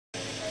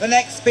The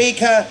next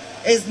speaker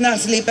is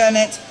Natalie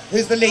Bennett,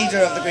 who's the leader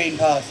of the Green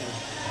Party.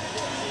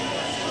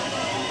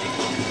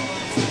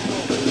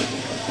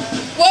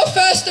 Well,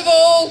 first of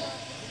all,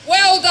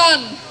 well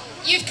done.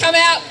 You've come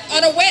out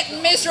on a wet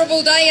and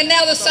miserable day and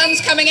now the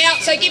sun's coming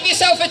out, so give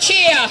yourself a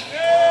cheer.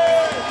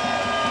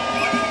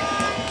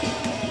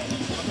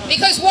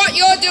 Because what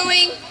you're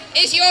doing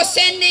is you're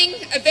sending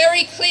a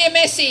very clear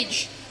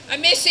message. A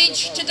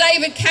message to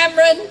David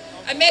Cameron,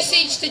 a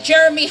message to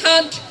Jeremy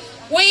Hunt.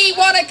 We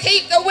want to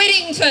keep the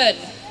Whittington.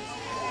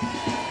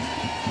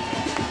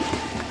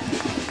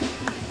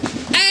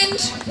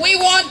 And we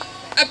want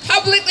a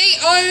publicly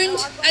owned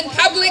and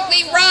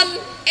publicly run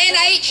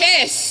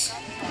NHS.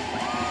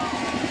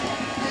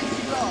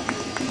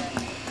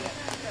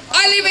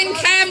 I live in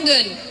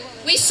Camden.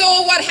 We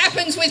saw what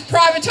happens with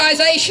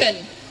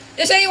privatisation.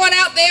 Does anyone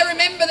out there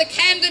remember the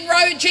Camden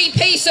Road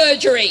GP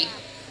surgery?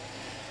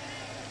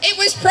 It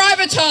was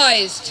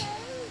privatised.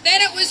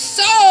 Then it was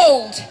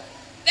sold.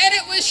 Then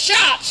it was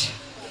shut.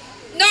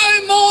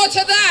 No more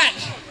to that.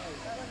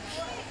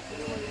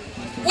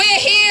 We're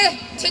here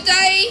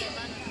today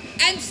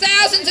and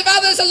thousands of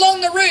others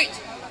along the route.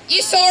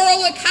 You saw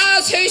all the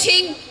cars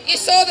hooting. You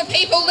saw the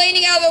people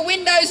leaning out of the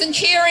windows and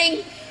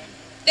cheering.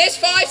 There's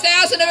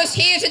 5,000 of us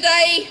here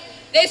today.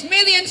 There's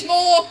millions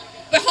more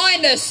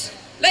behind us.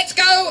 Let's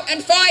go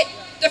and fight,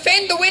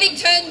 defend the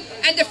Whittington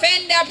and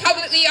defend our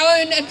publicly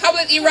owned and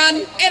publicly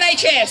run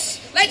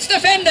NHS. Let's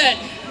defend it.